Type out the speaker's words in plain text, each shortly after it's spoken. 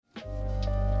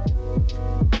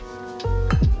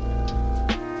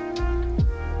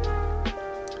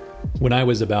When I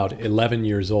was about 11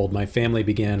 years old, my family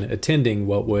began attending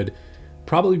what would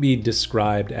probably be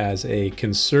described as a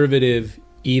conservative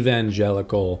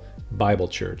evangelical Bible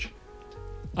church.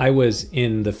 I was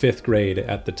in the 5th grade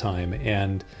at the time,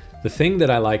 and the thing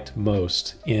that I liked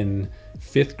most in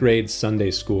 5th grade Sunday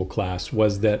school class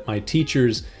was that my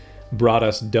teachers brought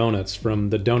us donuts from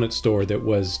the donut store that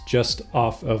was just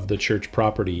off of the church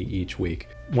property each week.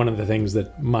 One of the things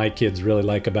that my kids really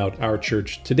like about our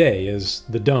church today is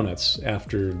the donuts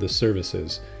after the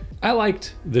services. I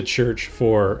liked the church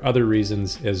for other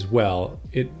reasons as well.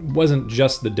 It wasn't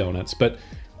just the donuts, but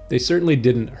they certainly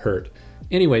didn't hurt.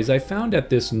 Anyways, I found at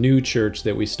this new church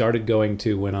that we started going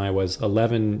to when I was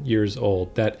 11 years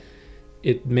old that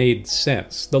it made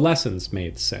sense. The lessons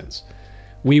made sense.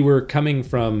 We were coming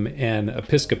from an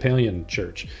Episcopalian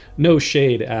church. No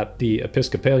shade at the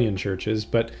Episcopalian churches,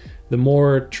 but the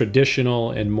more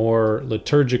traditional and more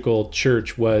liturgical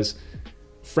church was,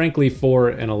 frankly, for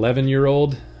an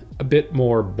 11-year-old, a bit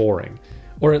more boring.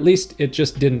 Or at least it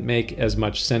just didn't make as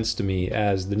much sense to me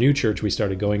as the new church we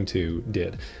started going to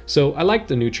did. So I liked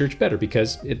the new church better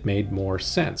because it made more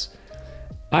sense.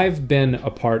 I've been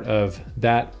a part of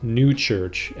that new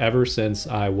church ever since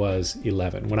I was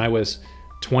 11. When I was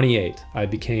 28, I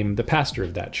became the pastor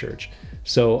of that church.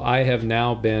 So I have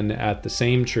now been at the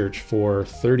same church for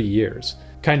 30 years.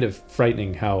 Kind of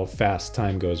frightening how fast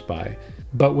time goes by.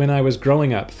 But when I was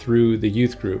growing up through the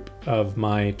youth group of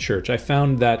my church, I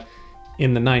found that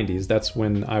in the 90s, that's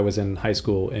when I was in high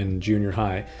school and junior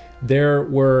high, there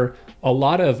were a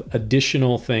lot of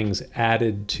additional things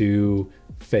added to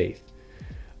faith.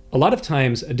 A lot of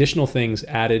times, additional things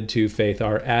added to faith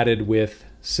are added with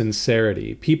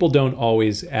sincerity. People don't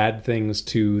always add things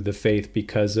to the faith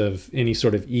because of any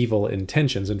sort of evil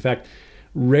intentions. In fact,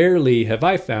 rarely have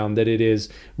I found that it is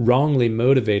wrongly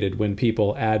motivated when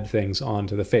people add things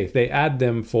onto the faith. They add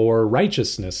them for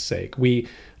righteousness' sake. We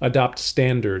adopt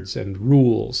standards and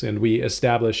rules, and we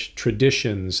establish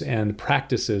traditions and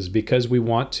practices because we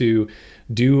want to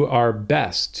do our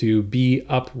best to be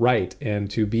upright and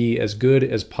to be as good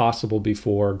as possible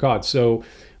before God. So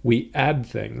we add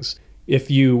things.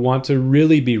 If you want to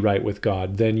really be right with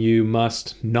God, then you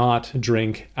must not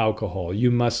drink alcohol. You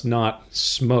must not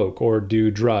smoke or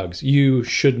do drugs. You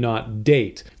should not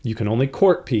date. You can only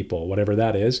court people, whatever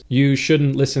that is. You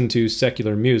shouldn't listen to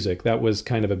secular music. That was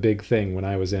kind of a big thing when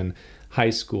I was in high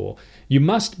school. You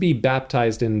must be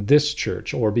baptized in this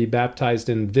church, or be baptized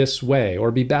in this way,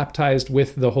 or be baptized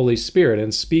with the Holy Spirit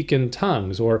and speak in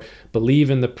tongues, or believe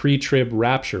in the pre-trib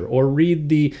rapture, or read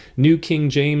the New King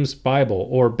James Bible,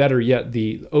 or better yet,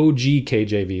 the OG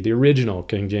KJV, the original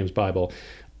King James Bible.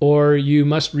 Or you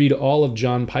must read all of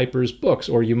John Piper's books,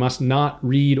 or you must not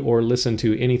read or listen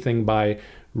to anything by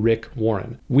Rick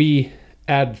Warren. We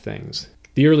add things.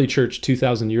 The early church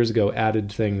 2,000 years ago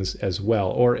added things as well,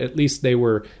 or at least they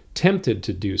were tempted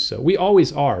to do so. We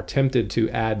always are tempted to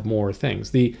add more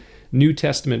things. The New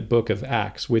Testament book of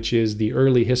Acts, which is the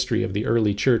early history of the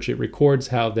early church, it records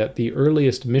how that the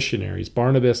earliest missionaries,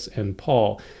 Barnabas and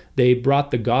Paul, they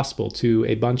brought the gospel to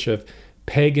a bunch of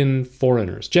pagan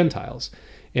foreigners, Gentiles,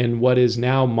 in what is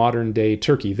now modern-day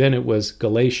Turkey. Then it was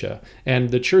Galatia.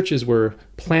 And the churches were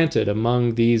planted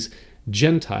among these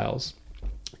Gentiles.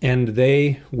 And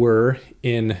they were,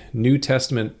 in New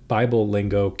Testament Bible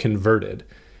lingo, converted.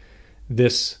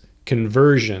 This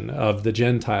conversion of the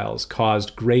Gentiles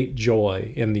caused great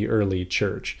joy in the early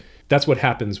church. That's what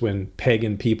happens when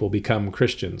pagan people become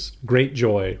Christians. Great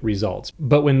joy results.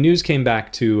 But when news came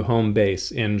back to home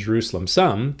base in Jerusalem,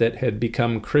 some that had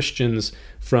become Christians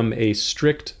from a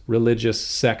strict religious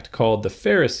sect called the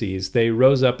Pharisees, they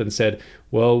rose up and said,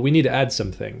 well, we need to add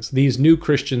some things. These new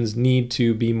Christians need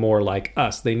to be more like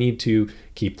us. They need to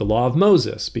keep the law of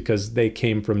Moses because they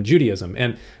came from Judaism.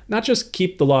 And not just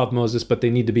keep the law of Moses, but they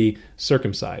need to be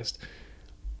circumcised.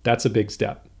 That's a big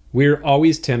step. We're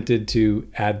always tempted to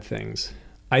add things.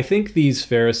 I think these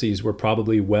Pharisees were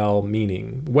probably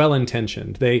well-meaning,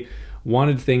 well-intentioned. They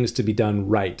wanted things to be done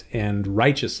right and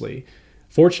righteously.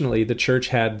 Fortunately, the church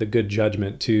had the good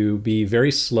judgment to be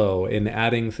very slow in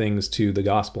adding things to the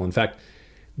gospel. In fact,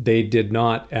 they did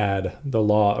not add the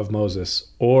law of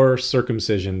Moses or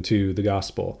circumcision to the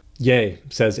gospel. Yea,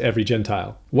 says every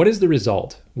Gentile. What is the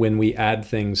result when we add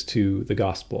things to the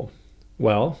gospel?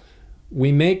 Well,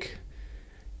 we make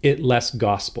it less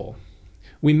gospel.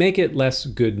 We make it less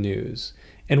good news,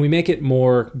 and we make it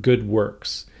more good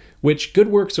works, which good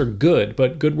works are good,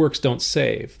 but good works don't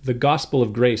save. The gospel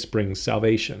of grace brings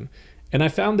salvation. And I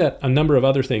found that a number of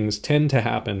other things tend to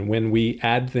happen when we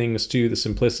add things to the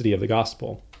simplicity of the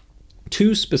gospel.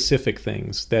 two specific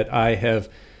things that I have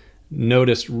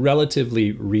noticed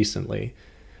relatively recently.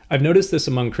 I've noticed this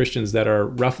among Christians that are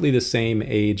roughly the same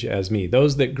age as me,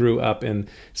 those that grew up in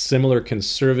similar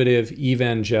conservative,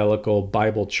 evangelical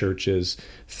Bible churches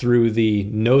through the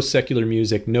no secular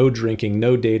music, no drinking,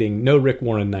 no dating, no Rick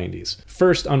Warren 90s.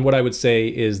 First, on what I would say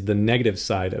is the negative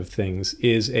side of things,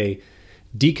 is a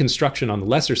deconstruction on the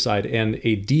lesser side and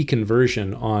a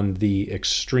deconversion on the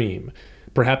extreme.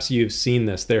 Perhaps you've seen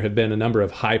this. There have been a number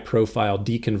of high-profile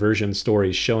deconversion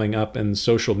stories showing up in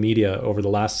social media over the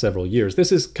last several years.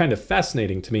 This is kind of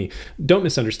fascinating to me. Don't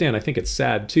misunderstand. I think it's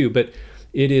sad too, but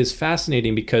it is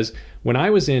fascinating because when I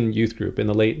was in youth group in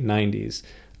the late 90s,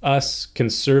 us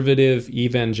conservative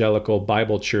evangelical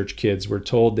Bible church kids were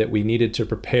told that we needed to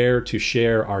prepare to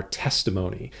share our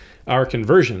testimony, our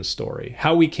conversion story,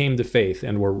 how we came to faith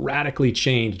and were radically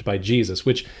changed by Jesus,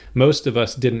 which most of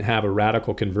us didn't have a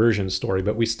radical conversion story,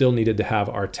 but we still needed to have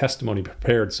our testimony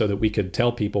prepared so that we could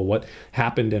tell people what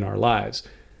happened in our lives.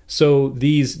 So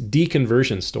these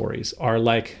deconversion stories are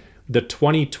like the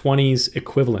 2020s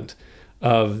equivalent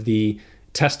of the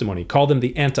testimony. Call them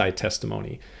the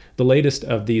anti-testimony. The latest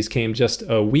of these came just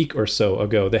a week or so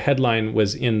ago. The headline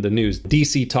was in the news.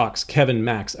 DC Talks Kevin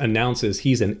Max announces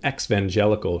he's an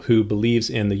ex-evangelical who believes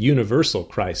in the universal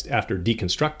Christ after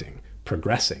deconstructing,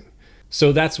 progressing.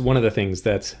 So that's one of the things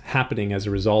that's happening as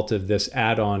a result of this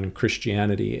add-on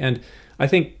Christianity. And I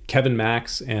think Kevin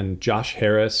Max and Josh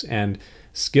Harris and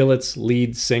Skillet's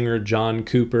lead singer, John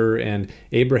Cooper, and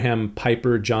Abraham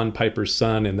Piper, John Piper's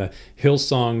son, and the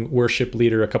Hillsong worship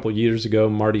leader a couple years ago,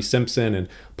 Marty Simpson, and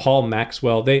Paul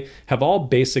Maxwell, they have all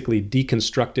basically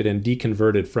deconstructed and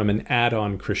deconverted from an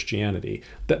add-on Christianity.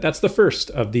 That's the first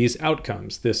of these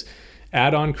outcomes. This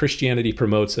add-on Christianity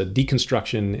promotes a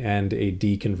deconstruction and a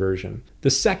deconversion. The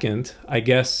second, I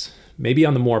guess, maybe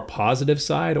on the more positive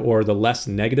side or the less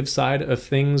negative side of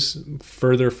things,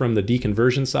 further from the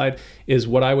deconversion side, is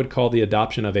what I would call the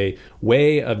adoption of a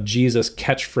way of Jesus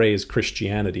catchphrase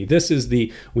Christianity. This is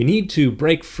we need to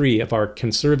break free of our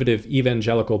conservative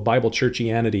evangelical Bible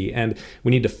churchianity, and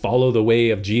we need to follow the way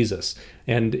of Jesus.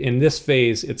 And in this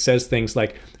phase, it says things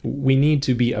like, we need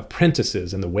to be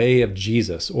apprentices in the way of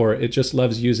Jesus, or it just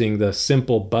loves using the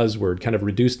simple buzzword, kind of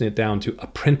reducing it down to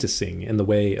apprenticing in the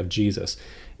way of Jesus.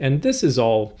 And this is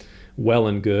all well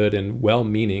and good and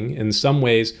well-meaning. In some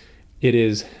ways, it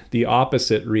is the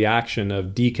opposite reaction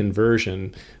of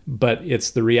deconversion, but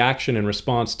it's the reaction in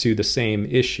response to the same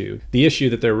issue. The issue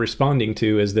that they're responding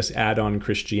to is this add-on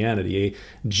Christianity, a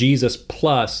Jesus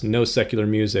plus no secular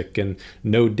music and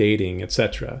no dating,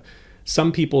 etc.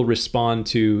 Some people respond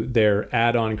to their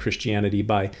add-on Christianity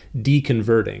by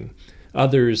deconverting.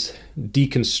 Others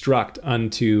deconstruct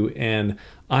unto an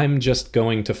I'm just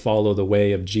going to follow the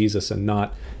way of Jesus and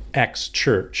not X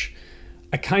church.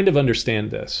 I kind of understand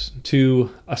this.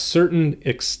 To a certain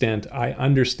extent, I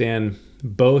understand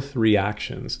both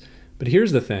reactions. But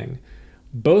here's the thing.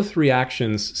 Both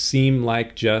reactions seem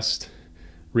like just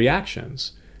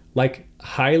reactions, like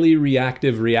highly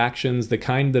reactive reactions, the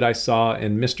kind that I saw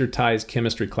in Mr. Ty's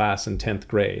chemistry class in 10th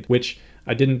grade, which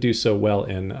I didn't do so well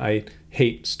in. I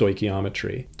hate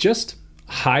stoichiometry. Just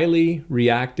highly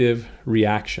reactive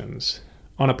reactions.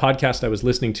 On a podcast I was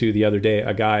listening to the other day,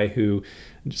 a guy who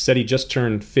said he just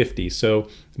turned 50, so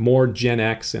more Gen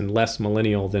X and less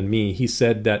millennial than me. He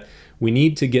said that we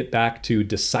need to get back to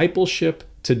discipleship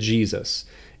to Jesus.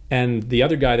 And the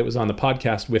other guy that was on the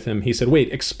podcast with him, he said,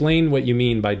 wait, explain what you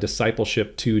mean by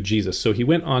discipleship to Jesus. So he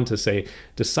went on to say,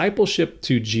 discipleship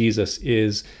to Jesus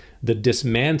is the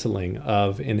dismantling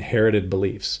of inherited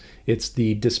beliefs. It's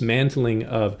the dismantling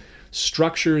of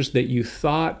structures that you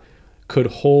thought could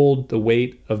hold the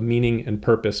weight of meaning and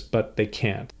purpose, but they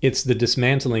can't. It's the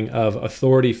dismantling of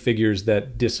authority figures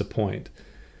that disappoint.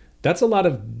 That's a lot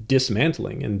of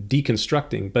dismantling and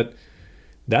deconstructing, but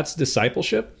that's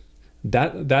discipleship?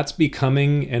 That's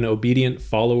becoming an obedient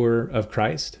follower of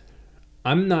Christ?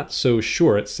 I'm not so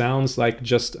sure. It sounds like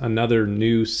just another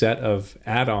new set of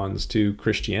add-ons to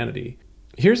Christianity.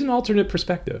 Here's an alternate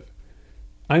perspective.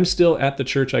 I'm still at the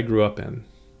church I grew up in,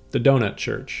 the Donut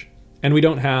Church. And we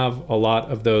don't have a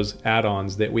lot of those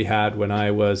add-ons that we had when I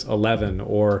was 11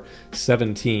 or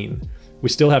 17. We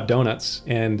still have donuts,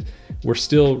 and we're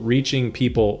still reaching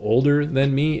people older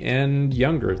than me and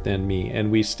younger than me,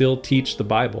 and we still teach the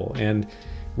Bible. And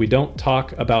we don't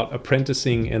talk about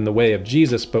apprenticing in the way of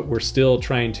Jesus, but we're still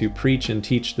trying to preach and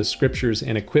teach the scriptures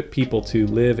and equip people to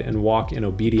live and walk in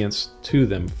obedience to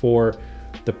them for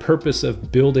the purpose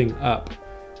of building up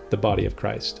the body of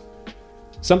Christ.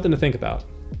 Something to think about.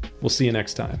 We'll see you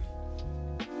next time.